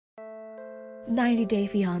90 Day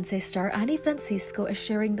Fiancé star Anny Francisco is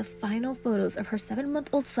sharing the final photos of her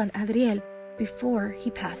 7-month-old son Adriel before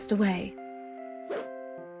he passed away.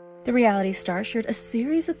 The reality star shared a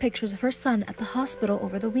series of pictures of her son at the hospital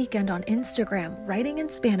over the weekend on Instagram, writing in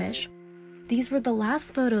Spanish, "These were the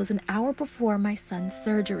last photos an hour before my son's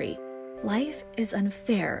surgery. Life is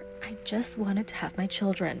unfair. I just wanted to have my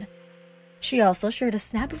children." She also shared a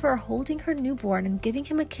snap of her holding her newborn and giving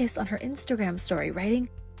him a kiss on her Instagram story, writing,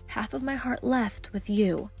 "Half of my heart left with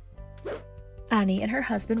you." Anny and her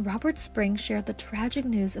husband Robert Spring shared the tragic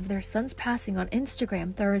news of their son's passing on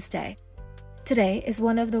Instagram Thursday. "Today is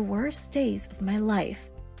one of the worst days of my life.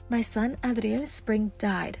 My son Adriel Spring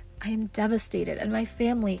died. I am devastated, and my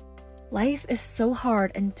family. Life is so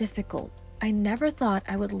hard and difficult. I never thought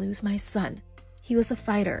I would lose my son. He was a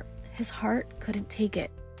fighter. His heart couldn't take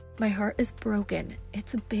it. My heart is broken.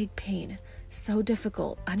 It's a big pain. So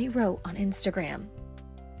difficult," Anny wrote on Instagram.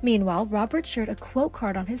 Meanwhile, Robert shared a quote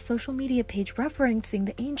card on his social media page referencing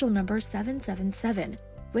the angel number 777,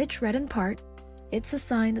 which read in part, "It's a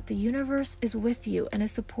sign that the universe is with you and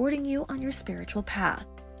is supporting you on your spiritual path."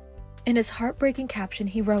 In his heartbreaking caption,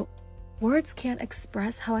 he wrote, "Words can't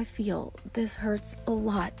express how I feel. This hurts a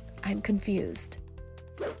lot. I'm confused."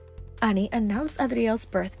 Anny announced Adriel's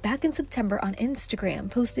birth back in September on Instagram,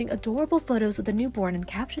 posting adorable photos of the newborn and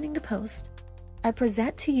captioning the post, "I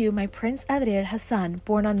present to you my Prince Adriel Hassan,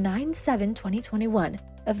 born on 9/7/2021,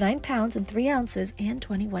 of 9 pounds and 3 ounces and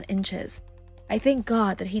 21 inches. I thank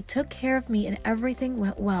God that he took care of me and everything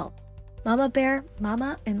went well. Mama Bear,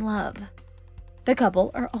 Mama in love." The couple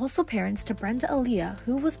are also parents to Brenda Aaliyah,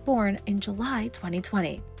 who was born in July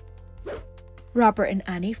 2020. Robert and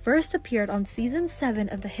Anny first appeared on Season 7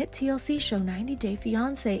 of the hit TLC show 90 Day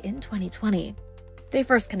Fiancé in 2020. They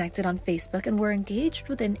first connected on Facebook and were engaged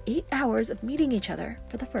within 8 hours of meeting each other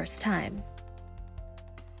for the first time.